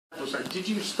say, did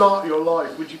you start your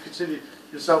life, would you consider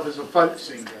yourself as a folk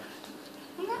singer?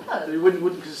 No. You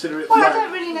wouldn't consider it Well, folk? I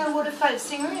don't really know what a folk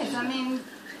singer is. I mean,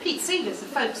 Pete Seeger's a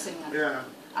folk singer. Yeah.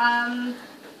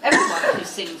 Everyone who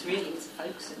sings really is a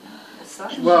folk singer as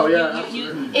such. Well, yeah,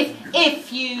 absolutely.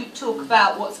 If you talk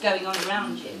about what's going on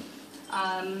around you,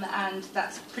 and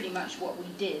that's pretty much what we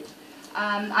did.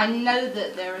 I know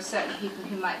that there are certain people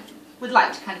who would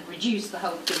like to kind of reduce the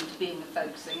whole thing to being a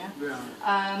folk singer.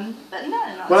 Yeah. But no,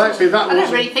 not well, at actually, all. that I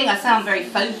don't really think I sound very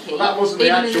folky. Well, that wasn't the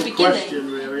even actual in the beginning.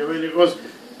 question, really. I mean, it was.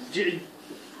 You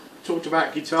talked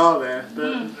about guitar there,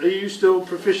 but are you still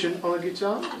proficient on a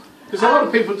guitar? Because a lot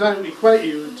of people don't equate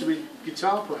you to be a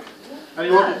guitar player.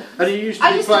 And you used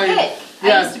to be playing.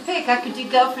 I used to pick. I could do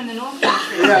Girl from the North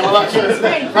Country. Yeah, well,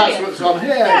 that's what's on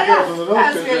here. Girl from the North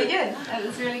That was Country. really good. That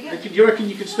was really good. Do you reckon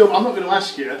you can still? I'm not going to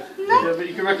ask you. No. But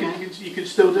you can reckon you can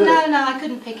still do it. No, I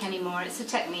couldn't pick anymore. It's a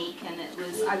technique, and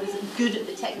I wasn't good at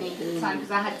the technique at the time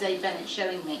because I had Dave Bennett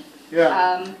showing me.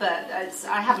 Yeah. But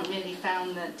I haven't really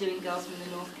found that doing Girls from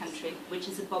the North Country, which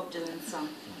is a Bob Dylan song,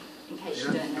 in case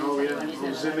you don't know, everyone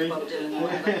who's never heard Bob Dylan or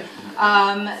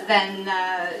whatever, then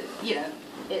you know,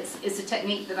 it's a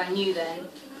technique that I knew then,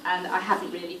 and I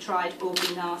haven't really tried or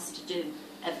been asked to do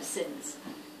ever since.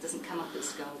 It doesn't come up at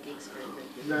Skull gigs very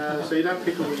regularly. No, so you don't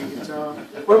pick up with your guitar.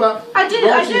 What about I do.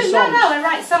 songs? No, I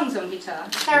write songs on guitar.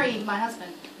 Terry, my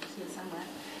husband, is here somewhere.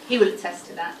 He will attest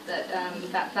to that.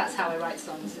 That's how I write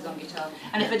songs, is on guitar.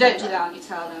 And if I don't do that on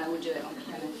guitar, then I will do it on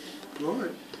piano.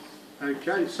 Right.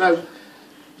 Okay. So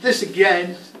this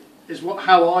again is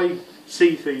how I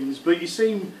see things. But you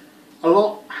seem a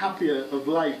lot happier of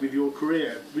late with your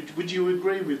career. Would you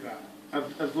agree with that?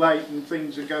 Of late, and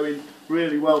things are going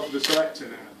really well for the Selector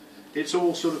now. It's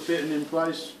all sort of fitting in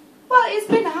place. Well, it's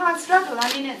been a hard struggle.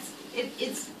 I mean,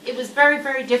 it was very,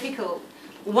 very difficult.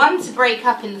 One, to break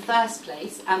up in the first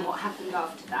place, and what happened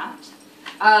after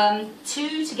that.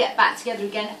 Two, to get back together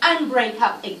again and break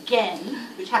up again,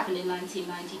 which happened in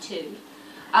 1992.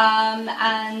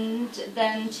 And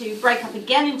then to break up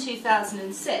again in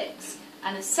 2006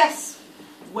 and assess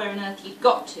where on earth you've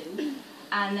got to,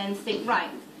 and then think, right,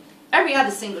 every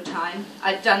other single time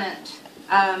I'd done it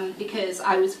because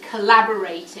I was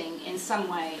collaborating in some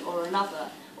way or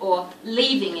another, or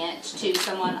leaving it to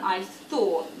someone I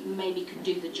thought maybe could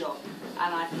do the job.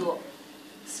 And I thought,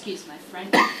 excuse my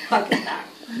French, bugger that,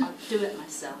 I'll do it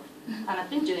myself. And I've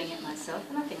been doing it myself,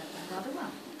 and I think I've done rather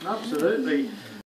well. Absolutely.